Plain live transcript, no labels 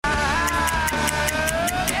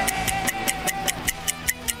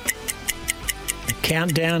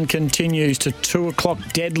Countdown continues to 2 o'clock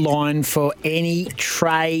deadline for any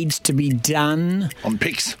trades to be done. On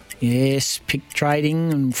picks. Yes, pick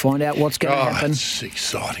trading and find out what's going to happen. It's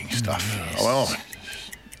exciting stuff. Well,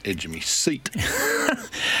 edge of me seat.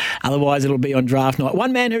 Otherwise, it'll be on draft night.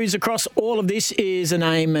 One man who is across all of this is a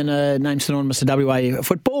name and a name synonymous to WA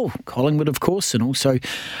football, Collingwood, of course, and also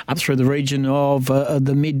up through the region of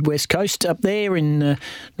the mid-west coast up there in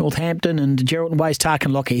Northampton and Geraldton Ways.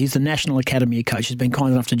 Tarkyn Lockyer, he's the National Academy coach. He's been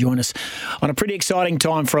kind enough to join us on a pretty exciting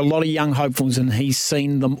time for a lot of young hopefuls, and he's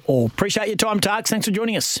seen them all. Appreciate your time, Tarks. Thanks for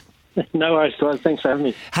joining us. No worries, guys. Thanks for having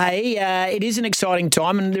me. Hey, it is an exciting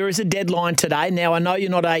time, and there is a deadline today. Now, I know you're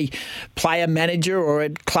not a player manager or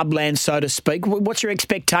at clubland, so to speak. What's your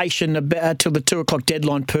expectation till the 2 o'clock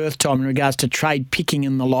deadline Perth time in regards to trade picking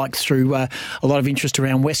and the like through a lot of interest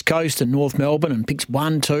around West Coast and North Melbourne and picks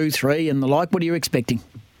 1, 2, 3 and the like? What are you expecting?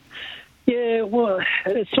 Yeah, well,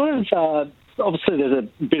 it's sort of... obviously, there's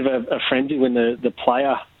a bit of a frenzy when the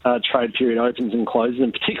player trade period opens and closes,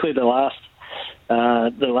 and particularly the last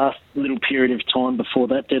little period of time before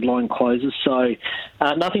that deadline closes. So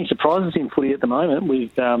nothing surprises in footy at the moment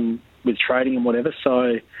with trading and whatever.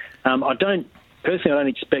 So I don't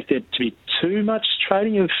expect it to be too much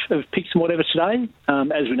trading of picks and whatever today.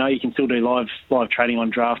 As we know, you can still do live trading on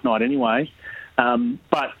draft night anyway.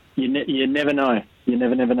 But you never know. You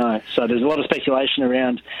never know. So there's a lot of speculation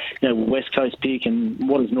around, West Coast pick and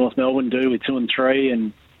what does North Melbourne do with 2 and 3,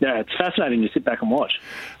 and yeah, it's fascinating to sit back and watch.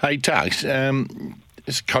 Hey, Tarks,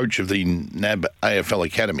 as coach of the NAB AFL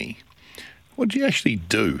Academy, what do you actually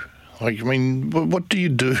do? What do you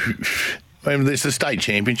do? There's the state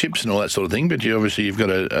championships and all that sort of thing, but you've got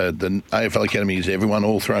the AFL Academy is everyone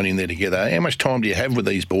all thrown in there together. How much time do you have with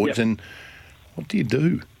these boys, and what do you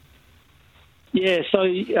do? Yeah, so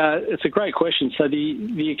it's a great question. So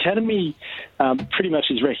the academy pretty much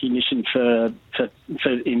is recognition for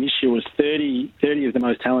in this year was 30 of the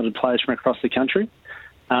most talented players from across the country.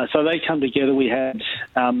 So they come together. We had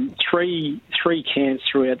three camps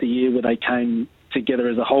throughout the year where they came together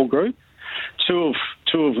as a whole group. Two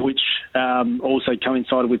of which also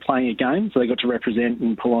coincided with playing a game, so they got to represent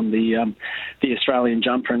and pull on the Australian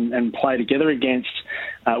jumper and play together against.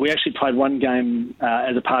 We actually played one game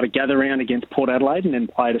as a part of Gather Round against Port Adelaide, and then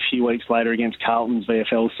played a few weeks later against Carlton's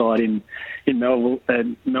VFL side in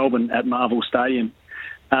Melbourne at Marvel Stadium.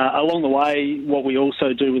 Along the way, what we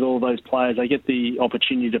also do with all of those players, they get the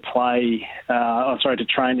opportunity to train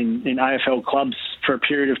in AFL clubs for a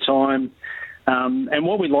period of time. And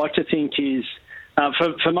what we like to think is,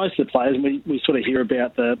 for most of the players, we sort of hear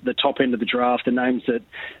about the top end of the draft, the names that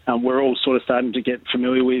we're all sort of starting to get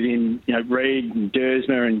familiar with in Reid and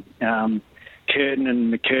Dersma and Curtin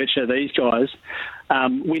and McKercher, these guys.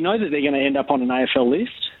 We know that they're going to end up on an AFL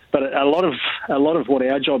list, but a lot of what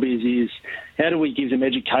our job is how do we give them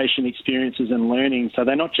education, experiences and learning so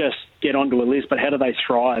they not just get onto a list, but how do they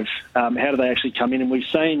thrive? How do they actually come in? And we've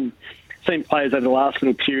seen players over the last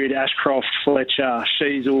little period, Ashcroft, Fletcher,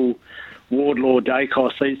 Sheasel, Wardlaw,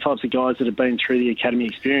 Dacos, these types of guys that have been through the academy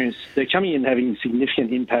experience, they're coming in having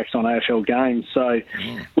significant impacts on AFL games. So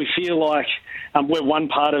we feel like we're one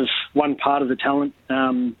part of the talent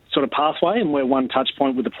sort of pathway, and we're one touch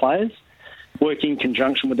point with the players, working in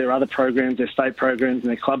conjunction with their other programs, their state programs and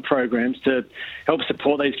their club programs to help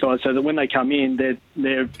support these guys so that when they come in,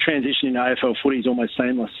 their transition into AFL footy is almost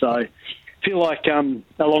seamless. So I feel like along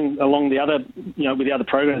the other, with the other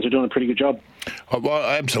programs, we're doing a pretty good job. Well,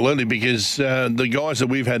 absolutely, because the guys that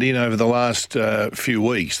we've had in over the last few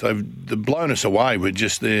weeks, they've blown us away with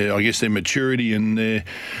just their maturity and their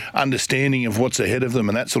understanding of what's ahead of them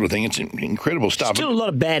and that sort of thing. It's incredible stuff. Still a lot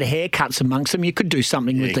of bad haircuts amongst them. You could do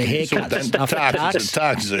something with the haircuts and stuff.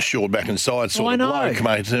 Tarks is a short back and side sort of bloke,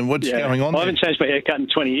 mate. And what's going on I haven't changed my haircut in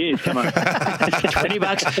 20 years. Come on.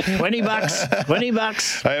 $20.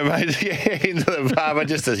 Hey, mate, into the barber,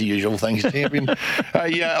 just as usual. Thanks, champion. Of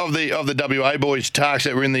the WA boys, Tarks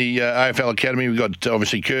that were in the AFL Academy, we've got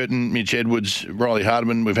obviously Curtin, Mitch Edwards, Riley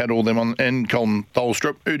Hardiman. We've had all them on, and Colin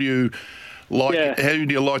Tholstrup. Who do you like? Yeah. Who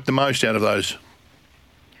do you like the most out of those?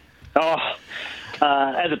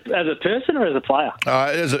 As a person or as a player?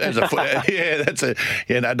 As a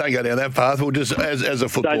don't go down that path. We'll just as a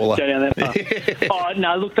footballer. Don't go down that path.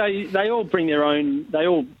 No, look, they all bring their own. They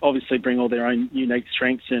all obviously bring all their own unique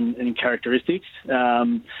strengths and characteristics.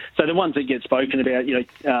 So the ones that get spoken about,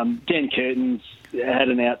 Dan Curtin's had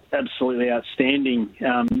an absolutely outstanding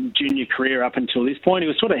junior career up until this point. He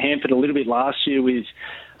was sort of hampered a little bit last year with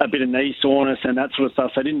a bit of knee soreness and that sort of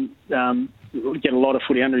stuff. So didn't get a lot of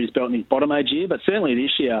footy under his belt in his bottom age year, but certainly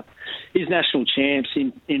this year, his national champs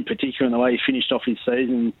in particular, and the way he finished off his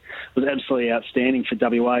season was absolutely outstanding for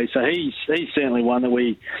WA. So he's certainly one that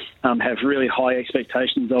we have really high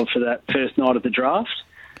expectations of for that first night of the draft.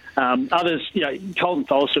 Others, Colton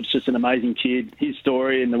Tholstrup's just an amazing kid. His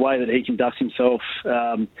story and the way that he conducts himself,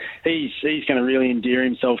 he's going to really endear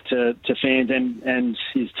himself to fans and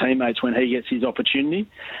his teammates when he gets his opportunity.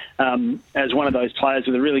 As one of those players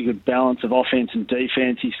with a really good balance of offence and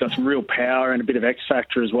defence, he's got some real power and a bit of X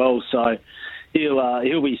factor as well. So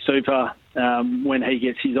he'll be super when he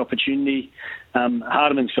gets his opportunity.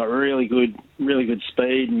 Hardiman's got really good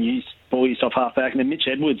speed and ball use off half back, and then Mitch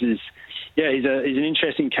Edwards is. Yeah, he's an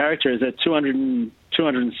interesting character. He's a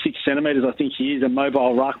 206 centimetres, I think he is, a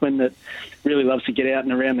mobile ruckman that really loves to get out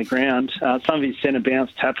and around the ground. Some of his centre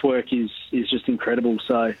bounce tap work is just incredible.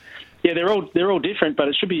 So, yeah, they're all different, but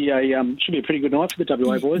it should be a pretty good night for the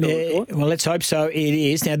WA boys. Yeah, well, let's hope so. It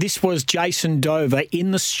is. Now, this was Jason Dover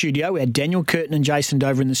in the studio. We had Daniel Curtin and Jason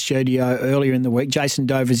Dover in the studio earlier in the week. Jason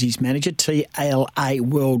Dover's his manager, TLA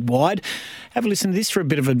Worldwide. Have a listen to this for a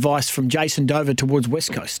bit of advice from Jason Dover towards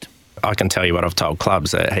West Coast. I can tell you what I've told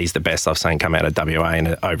clubs, that he's the best I've seen come out of WA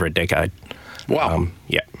in over a decade. Wow.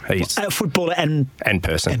 Yeah. He's a footballer and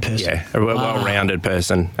person. Yeah, a well-rounded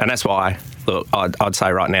person. And that's why, look, I'd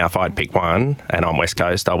say right now if I'd pick one and I'm West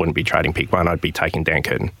Coast, I wouldn't be trading pick one, I'd be taking Dan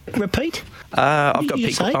Curtin. Repeat?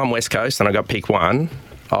 I'm West Coast and I got pick one.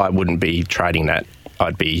 I wouldn't be trading that.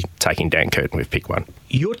 I'd be taking Dan Curtin with pick one.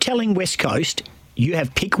 You're telling West Coast you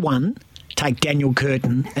have pick one, take Daniel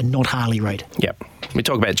Curtin and not Harley Reid. Yep. We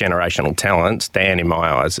talk about generational talents. Dan, in my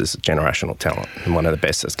eyes, is a generational talent and one of the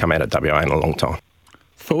best that's come out of WA in a long time.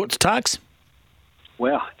 Thoughts, Tarks?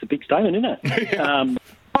 Wow, it's a big statement, isn't it?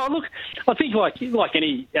 Look, I think like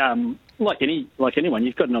anyone,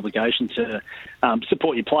 you've got an obligation to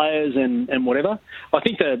support your players and whatever. I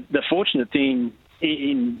think the fortunate thing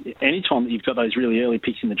in any time that you've got those really early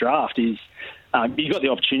picks in the draft is you've got the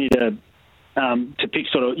opportunity to pick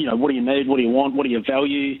sort of, what do you need, what do you want, what do you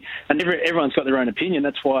value, and everyone's got their own opinion.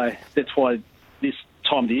 That's why this time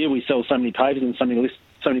of the year we sell so many papers and so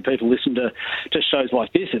many people listen to shows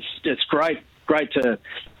like this. It's great to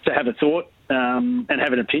have a thought and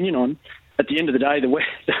have an opinion on. At the end of the day,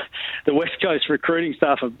 the West Coast recruiting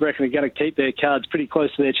staff, I reckon, are going to keep their cards pretty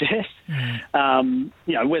close to their chest.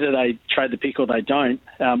 Whether they trade the pick or they don't,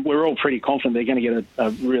 we're all pretty confident they're going to get a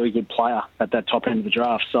really good player at that top end of the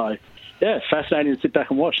draft. So. Yeah, it's fascinating to sit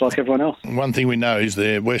back and watch like everyone else. One thing we know is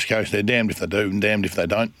the West Coast, they're damned if they do and damned if they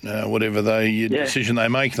don't. Whatever decision they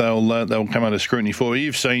make, they'll come under scrutiny for.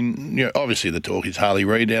 You've seen, obviously the talk is Harley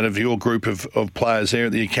Reid. Out of your group of players there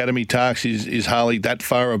at the Academy, Tarks, is Harley that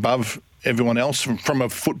far above everyone else from a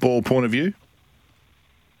football point of view?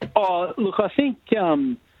 Oh, look, I think,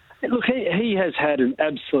 he has had an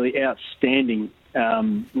absolutely outstanding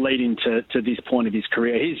lead into this point of his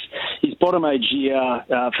career. His bottom age year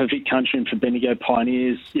for Vic Country and for Bendigo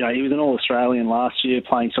Pioneers, he was an All-Australian last year,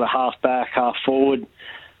 playing sort of half-back, half-forward,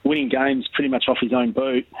 winning games pretty much off his own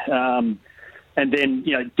boot. And then,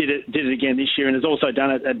 did it again this year, and has also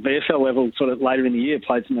done it at VFL level sort of later in the year,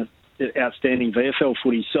 played some outstanding VFL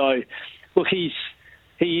footy. So, look, he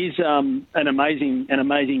is an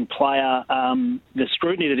amazing player. The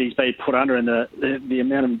scrutiny that he's been put under and the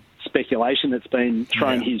amount of speculation that's been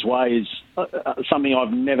thrown his way is something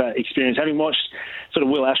I've never experienced. Having watched sort of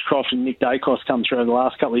Will Ashcroft and Nick Dacos come through over the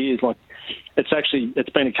last couple of years, it's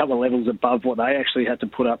been a couple of levels above what they actually had to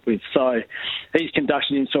put up with. So he's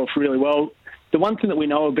conducted himself really well. The one thing that we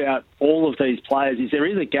know about all of these players is there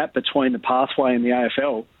is a gap between the pathway and the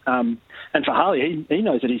AFL. And for Harley, he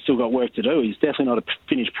knows that he's still got work to do. He's definitely not a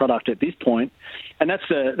finished product at this point. And that's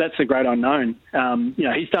the great unknown.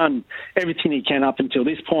 He's done everything he can up until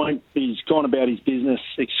this point. He's gone about his business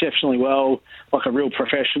exceptionally well, like a real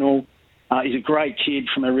professional. He's a great kid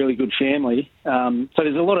from a really good family. So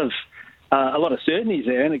there's a lot of certainties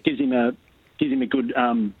there, and it gives him a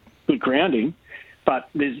good grounding. But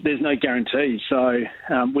there's no guarantees. So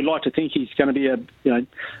we'd like to think he's going to be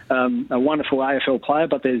a wonderful AFL player,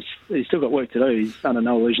 but he's still got work to do. He's under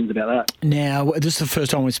no illusions about that. Now, this is the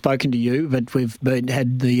first time we've spoken to you, but we've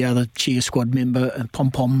had the other cheer squad member,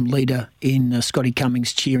 pom-pom leader in Scotty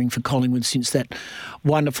Cummings, cheering for Collingwood since that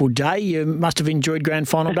wonderful day. You must have enjoyed Grand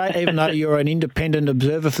Final Day, even though you're an independent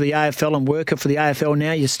observer for the AFL and worker for the AFL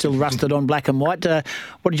now. You're still rusted on black and white.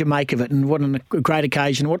 What did you make of it? And what a great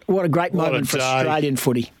occasion. What a great moment for Australian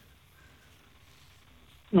footy.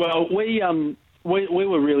 Well, we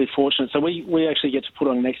were really fortunate. So we actually get to put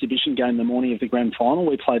on an exhibition game the morning of the grand final.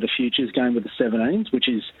 We play the Futures game with the 17s, which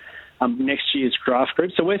is next year's draft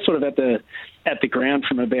group. So we're sort of at the ground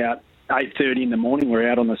from about 8:30 in the morning, we're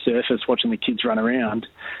out on the surface watching the kids run around.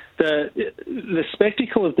 The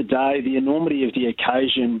spectacle of the day, the enormity of the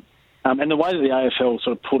occasion, and the way that the AFL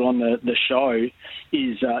sort of put on the show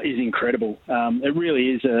is incredible. It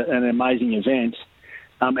really is an amazing event.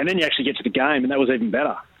 And then you actually get to the game, and that was even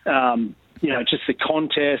better. Just the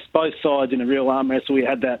contest, both sides in a real arm wrestle. We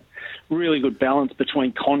had that really good balance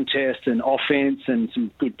between contest and offence and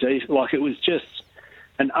some good defense. Like, it was just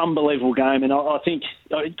an unbelievable game. And I think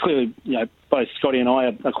clearly, both Scotty and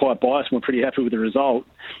I are quite biased, and we're pretty happy with the result.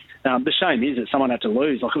 The shame is that someone had to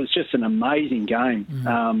lose. Like, it was just an amazing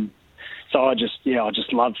game. So I just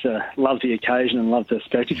loved the occasion and loved the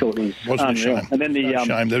spectacle. It was Wasn't unreal. a shame. And then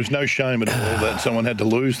shame. There was no shame at all that someone had to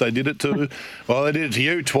lose. They did it to, they did it to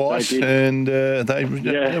you twice, and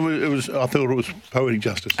it was. I thought it was poetic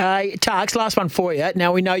justice. Tarks, last one for you.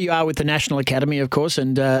 Now, we know you are with the National Academy, of course,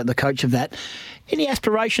 and the coach of that. Any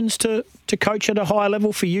aspirations to coach at a higher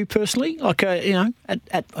level for you personally? Like, and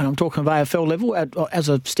I'm talking of AFL level, as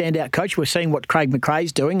a standout coach, we're seeing what Craig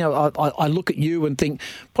McRae's doing. I look at you and think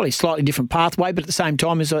probably a slightly different pathway, but at the same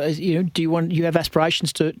time, do you have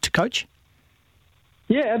aspirations to coach?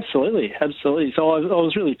 Yeah, absolutely. So I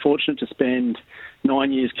was really fortunate to spend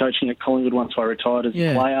 9 years coaching at Collingwood once I retired as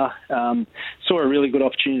a player. Saw a really good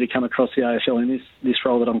opportunity to come across the AFL in this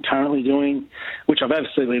role that I'm currently doing, which I've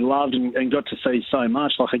absolutely loved and got to see so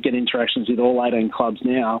much. Like, I get interactions with all 18 clubs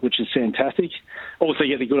now, which is fantastic. Also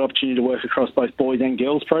get the good opportunity to work across both boys and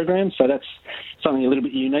girls programs, so that's something a little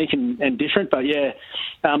bit unique and different. But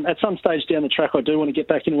at some stage down the track, I do want to get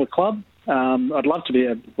back into a club. I'd love to be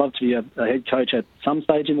a head coach at some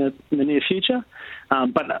stage in the near future,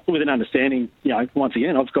 but with an understanding, once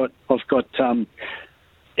again, I've got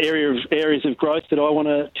areas of growth that I want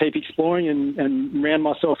to keep exploring and round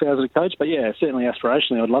myself out as a coach. But certainly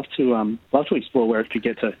aspirationally, I'd love to explore where it could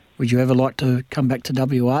get to. Would you ever like to come back to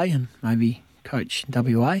WA and maybe coach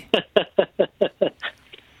WA?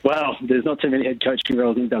 Well, there's not too many head coaching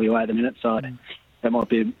roles in WA at the minute, so that might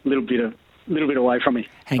be a little bit away from me.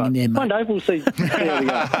 Hang in there, mate. One day we'll see. There we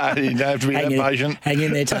go. You don't have to be that patient. Hang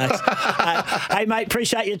in there, Tarks. Hey, mate,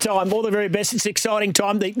 appreciate your time. All the very best. It's an exciting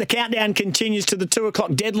time. The countdown continues to the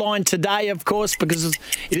 2:00 deadline today, of course, because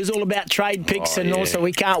it is all about trade picks, also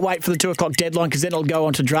we can't wait for the 2:00 deadline because then it'll go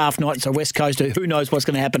on to draft night. So West Coast, who knows what's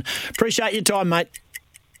going to happen. Appreciate your time, mate.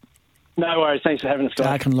 No worries. Thanks for having us,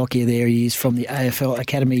 guys. Tarkyn Lockyer there. He is from the AFL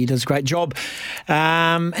Academy. He does a great job.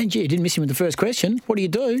 And, you didn't miss him with the first question. What do you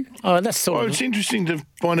do? Oh, that's sort of... It's interesting to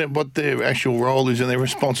find out what their actual role is and their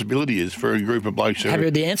responsibility is for a group of blokes. Have you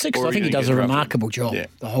heard the answer? Because I think he does a remarkable job. Yeah.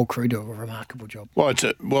 The whole crew do a remarkable job. Well,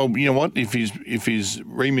 you know what? If his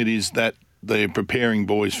remit is that they're preparing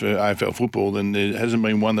boys for AFL football, then there hasn't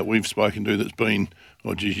been one that we've spoken to that's been...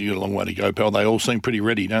 Oh, geez, you got a long way to go, pal. They all seem pretty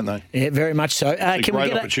ready, don't they? Yeah, very much so. It's a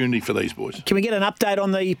great opportunity for these boys. Can we get an update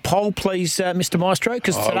on the poll, please, Mr. Maestro?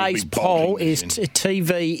 Because today's poll is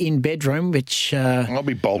TV in bedroom, which... I'll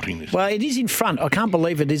be bolting this. Well, it is in front. I can't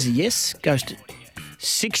believe it is a yes. Goes to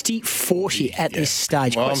 60-40 at this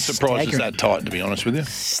stage. Well, I'm surprised it's that tight, to be honest with you.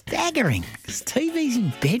 Staggering. Because TVs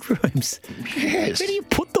in bedrooms. Yes. Where do you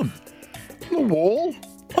put them? On the wall.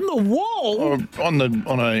 On the wall? Or on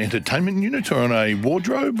an entertainment unit or on a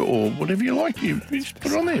wardrobe or whatever you like. You just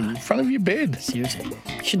put it on there in front of your bed. Seriously.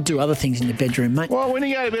 You should do other things in your bedroom, mate. Well, when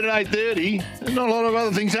you go to bed at 8:30, there's not a lot of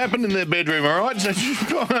other things happen in their bedroom, all right? So just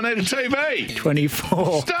go on and need a TV.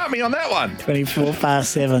 24. Start me on that one.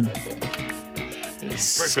 7.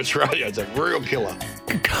 Breakfast radio's a real killer.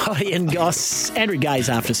 Scotty and Goss. Andrew Gaze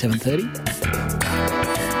after 7:30.